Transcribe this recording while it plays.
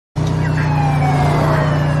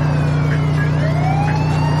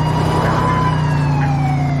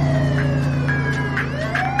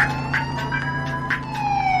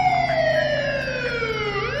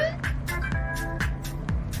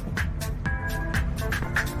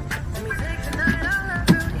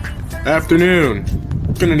Afternoon.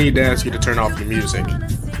 Gonna need to ask you to turn off your music.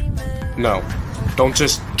 No, don't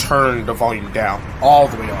just turn the volume down. All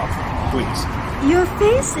the way off, please. Your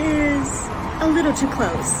face is a little too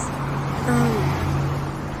close.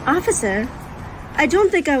 Officer, I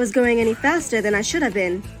don't think I was going any faster than I should have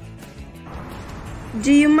been.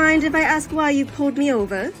 Do you mind if I ask why you pulled me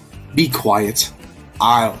over? Be quiet.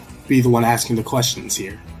 I'll be the one asking the questions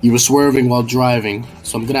here. You were swerving while driving,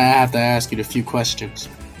 so I'm gonna have to ask you a few questions.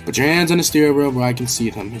 Put your hands on the steering wheel where I can see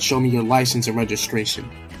them, and show me your license and registration.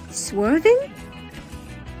 Swerving?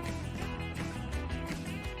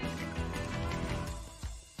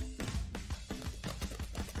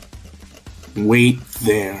 Wait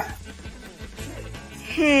there.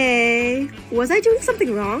 Hey, was I doing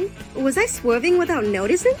something wrong? Was I swerving without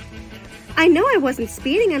noticing? I know I wasn't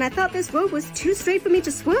speeding and I thought this road was too straight for me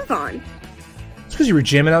to swerve on. It's because you were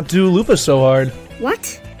jamming out Dua Lipa so hard.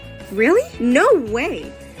 What? Really? No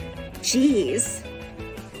way. Jeez.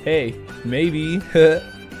 Hey, maybe.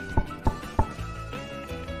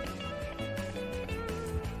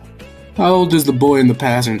 How old is the boy in the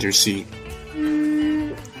passenger seat?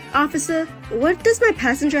 Officer, what does my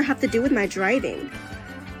passenger have to do with my driving?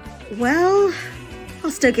 Well,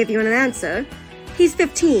 I'll still give you an answer. He's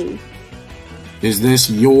 15. Is this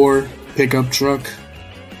your pickup truck?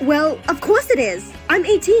 Well, of course it is. I'm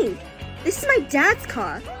 18. This is my dad's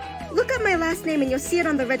car. Look up my last name and you'll see it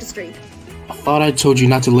on the registry. I thought I told you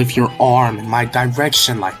not to lift your arm in my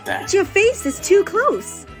direction like that. Your face is too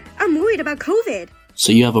close. I'm worried about COVID.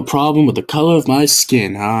 So you have a problem with the color of my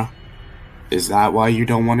skin, huh? Is that why you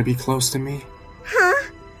don't want to be close to me? Huh?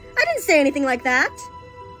 I didn't say anything like that.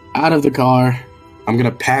 Out of the car. I'm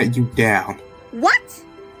gonna pat you down. What?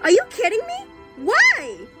 Are you kidding me?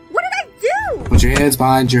 Why? What did I do? Put your hands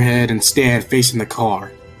behind your head and stand facing the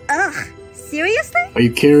car. Ugh. Seriously? Are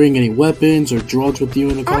you carrying any weapons or drugs with you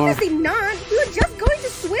in the car? Obviously not. We were just going to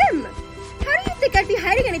swim. How do you think I'd be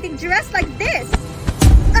hiding anything dressed like this?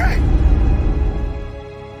 Ugh.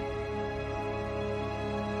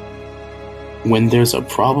 When there's a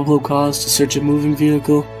probable cause to search a moving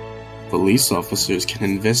vehicle, police officers can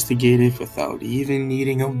investigate it without even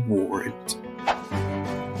needing a warrant.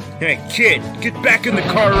 Hey, kid, get back in the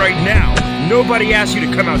car right now. Nobody asked you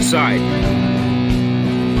to come outside.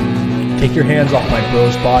 Take your hands off my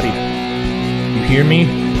bro's body. You hear me?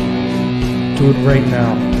 Do it right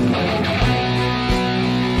now.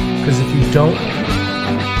 Because if you don't,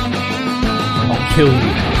 I'll kill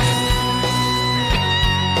you.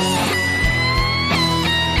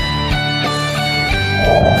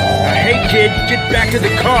 Hey, kid, get back in the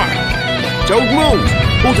car. Don't move.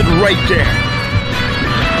 Hold it right there.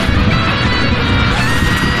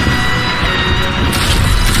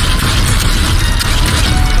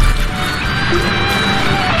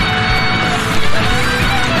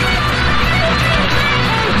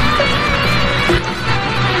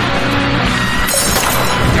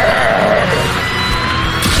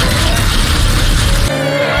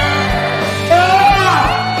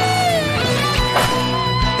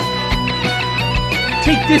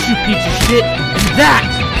 Take this, you piece of shit, and that!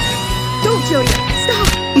 Don't, Jodio. Stop.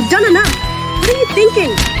 You've done enough. What are you thinking?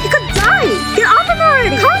 You could die. Get off of him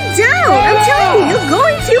already. Calm down. I'm telling you, you're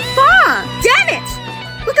going too far. Damn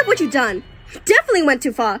it. Look at what you've done. You definitely went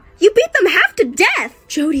too far. You beat them half to death.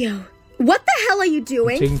 Jodio, what the hell are you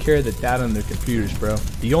doing? Taking care of the data on their computers, bro.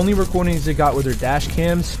 The only recordings they got were their dash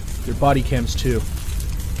cams, their body cams too.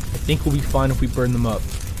 I think we'll be fine if we burn them up.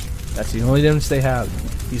 That's the only evidence they have.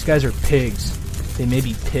 These guys are pigs. They may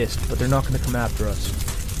be pissed, but they're not going to come after us.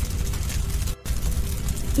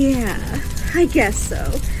 Yeah, I guess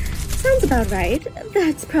so. Sounds about right.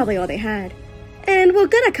 That's probably all they had. And we're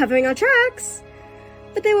good at covering our tracks.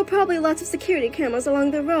 But there were probably lots of security cameras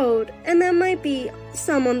along the road, and there might be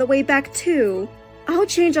some on the way back too. I'll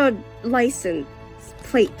change our license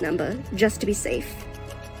plate number just to be safe.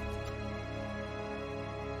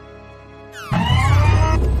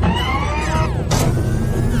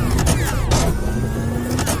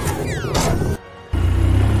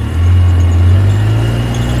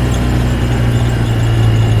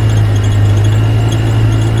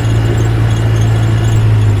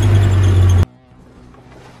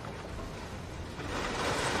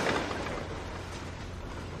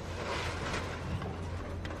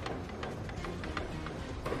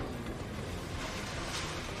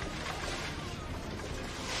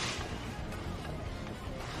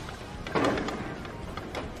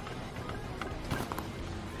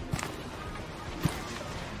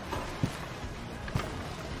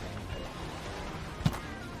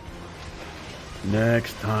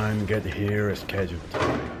 Next time, get here as scheduled.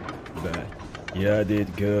 But yeah, I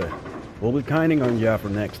did good. We'll be counting on you for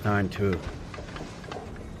next time too.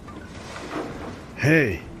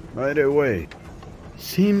 Hey, by the way,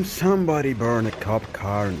 seems somebody burned a cop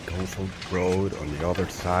car on Coastal Road on the other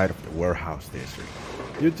side of the warehouse district.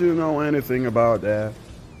 You two know anything about that?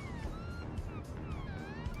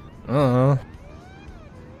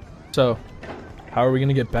 So, how are we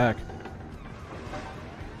gonna get back?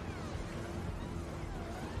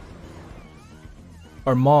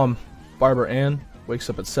 Our mom, Barbara Ann, wakes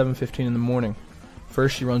up at 7:15 in the morning.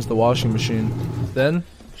 First she runs the washing machine. Then,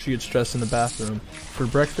 she gets dressed in the bathroom. For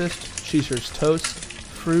breakfast, she serves toast,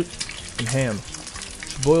 fruit, and ham.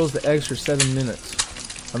 She boils the eggs for 7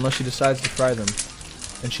 minutes, unless she decides to fry them.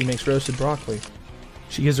 And she makes roasted broccoli.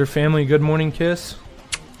 She gives her family a good morning kiss,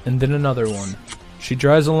 and then another one. She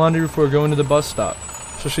dries the laundry before going to the bus stop,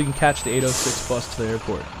 so she can catch the 8:06 bus to the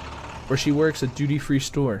airport, where she works at a duty-free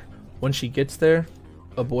store. When she gets there,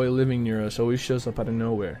 a boy living near us always shows up out of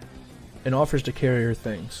nowhere, and offers to carry her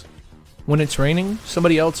things. When it's raining,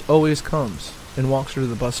 somebody else always comes, and walks her to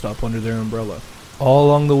the bus stop under their umbrella. All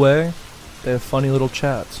along the way, they have funny little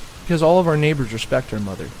chats, because all of our neighbors respect our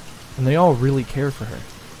mother, and they all really care for her.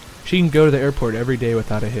 She can go to the airport every day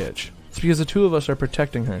without a hitch. It's because the two of us are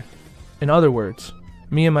protecting her. In other words,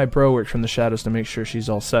 me and my bro work from the shadows to make sure she's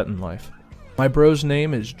all set in life. My bro's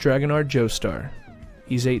name is Dragona Joestar.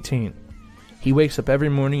 He's 18. He wakes up every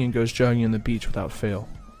morning and goes jogging on the beach without fail.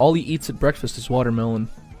 All he eats at breakfast is watermelon.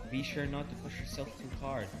 Be sure not to push yourself too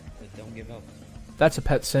hard, but don't give up. That's a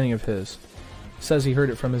pet saying of his. Says he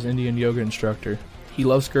heard it from his Indian yoga instructor. He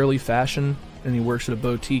loves girly fashion, and he works at a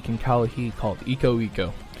boutique in Kalahi called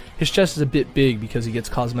Eco. His chest is a bit big because he gets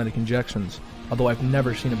cosmetic injections, although I've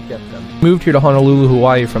never seen him get them. He moved here to Honolulu,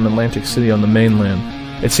 Hawaii from Atlantic City on the mainland.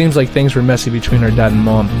 It seems like things were messy between our dad and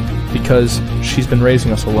mom, because she's been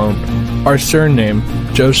raising us alone. Our surname,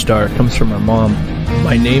 Joestar, comes from our mom.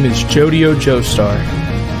 My name is Jodio Joestar.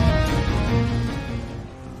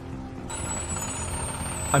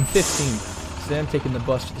 I'm 15, today I'm taking the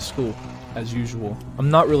bus to the school, as usual.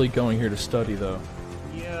 I'm not really going here to study, though.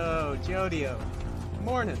 Yo, Jodio.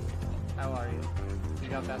 Morning. How are you? You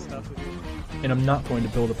got that stuff with you? And I'm not going to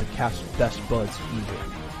build up a cast of best buds, either.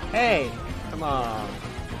 Hey, come on.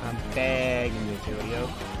 I'm begging you, Jodio.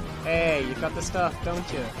 Hey, you got the stuff,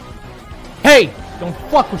 don't you? Hey! Don't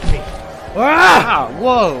fuck with me! Ah!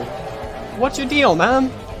 Whoa! What's your deal, man?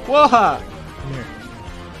 Whoa! Come here.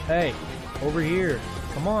 Hey, over here.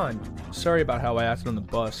 Come on. Sorry about how I acted on the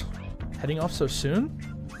bus. Heading off so soon?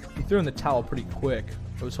 You threw in the towel pretty quick.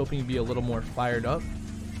 I was hoping you'd be a little more fired up.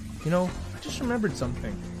 You know, I just remembered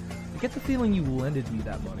something. I get the feeling you lended me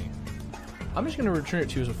that money. I'm just gonna return it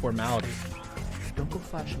to you as a formality. Don't go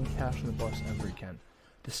flashing cash on the bus ever again.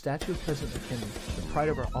 The statue of President McKinley, the pride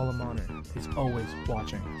of our alma mater, is always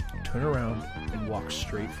watching. Turn around and walk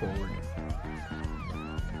straight forward.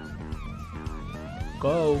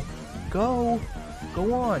 Go. Go.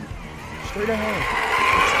 Go on. Straight ahead.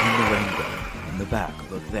 It's in the window. In the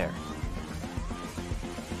back. Look there.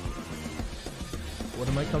 What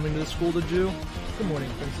am I coming to the school to do? Good morning,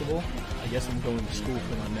 Principal. I guess I'm going to school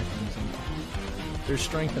for my mechanism. There's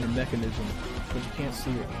strength in a mechanism, but you can't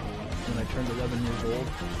see it. When I turned 11 years old,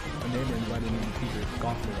 my neighbor invited me to be their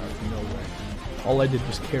golfer out of nowhere. All I did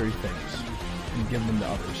was carry things and give them to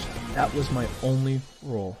others. That was my only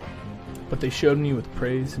role. But they showed me with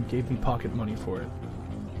praise and gave me pocket money for it.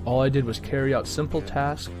 All I did was carry out simple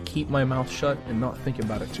tasks, keep my mouth shut, and not think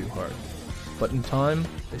about it too hard. But in time,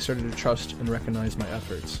 they started to trust and recognize my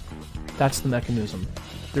efforts. That's the mechanism.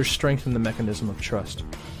 There's strength in the mechanism of trust.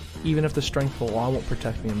 Even if the strength of the law won't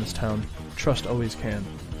protect me in this town, trust always can.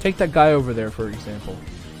 Take that guy over there, for example.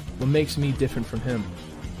 What makes me different from him?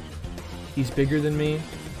 He's bigger than me,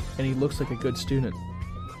 and he looks like a good student.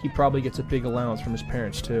 He probably gets a big allowance from his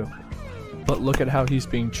parents, too. But look at how he's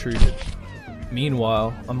being treated.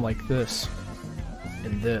 Meanwhile, I'm like this.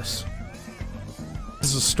 And this.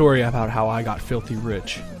 This is a story about how I got filthy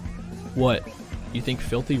rich. What? You think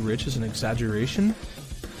filthy rich is an exaggeration?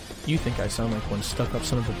 You think I sound like one stuck-up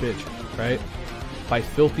son of a bitch, right? By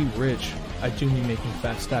filthy rich, I do mean making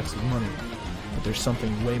fat stacks of money. But there's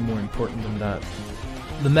something way more important than that.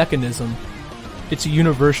 The mechanism, it's a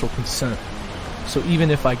universal consent. So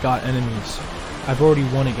even if I got enemies, I've already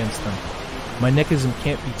won against them. My mechanism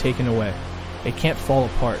can't be taken away. It can't fall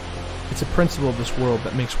apart. It's a principle of this world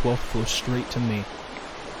that makes wealth flow straight to me.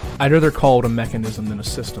 I'd rather call it a mechanism than a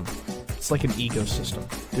system. It's like an ecosystem.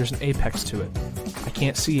 There's an apex to it. I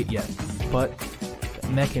can't see it yet, but the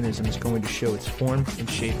mechanism is going to show its form and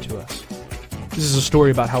shape to us. This is a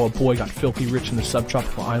story about how a boy got filthy rich in the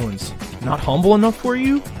subtropical islands. Not humble enough for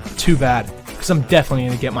you? Too bad, because I'm definitely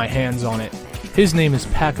going to get my hands on it. His name is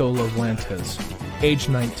Paco Lovlantes, age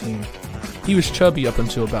 19. He was chubby up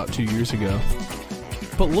until about 2 years ago.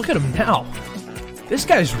 But look at him now. This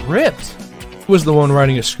guy's ripped. He was the one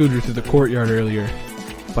riding a scooter through the courtyard earlier,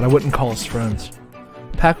 but I wouldn't call us friends.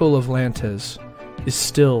 Paco Lovlantes is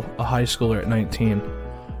still a high schooler at 19.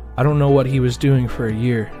 I don't know what he was doing for a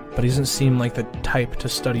year, but he doesn't seem like the type to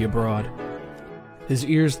study abroad. His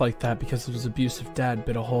ear's like that because his abusive dad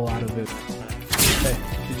bit a hole out of it. Hey,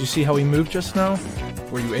 did you see how he moved just now?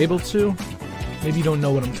 Were you able to? Maybe you don't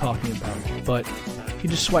know what I'm talking about, but he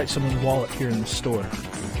just swiped someone's wallet here in the store.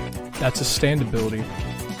 That's a stand ability.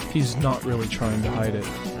 He's not really trying to hide it.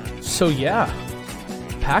 So yeah,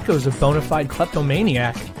 Paco's a bona fide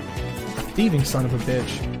kleptomaniac. A thieving son of a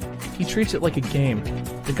bitch. He treats it like a game.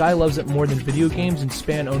 The guy loves it more than video games and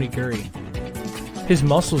span onigiri. His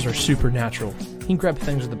muscles are supernatural. He can grab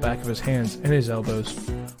things with the back of his hands and his elbows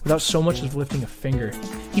without so much as lifting a finger.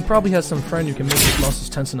 He probably has some friend who can make his muscles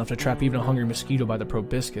tense enough to trap even a hungry mosquito by the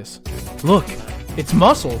proboscis. Look, it's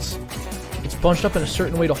muscles! It's bunched up in a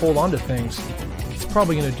certain way to hold on to things. He's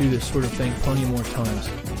probably going to do this sort of thing plenty more times,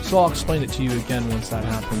 so I'll explain it to you again once that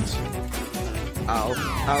happens. Ow,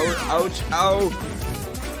 ow, ouch, ow!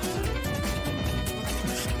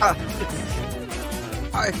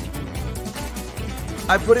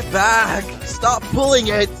 I put it back! Stop pulling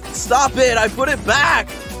it! Stop it! I put it back!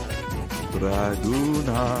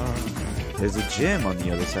 Dragona. There's a gym on the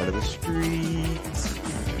other side of the street.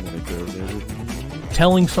 I'm gonna go there with you.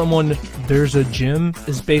 Telling someone there's a gym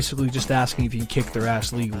is basically just asking if you can kick their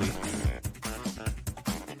ass legally.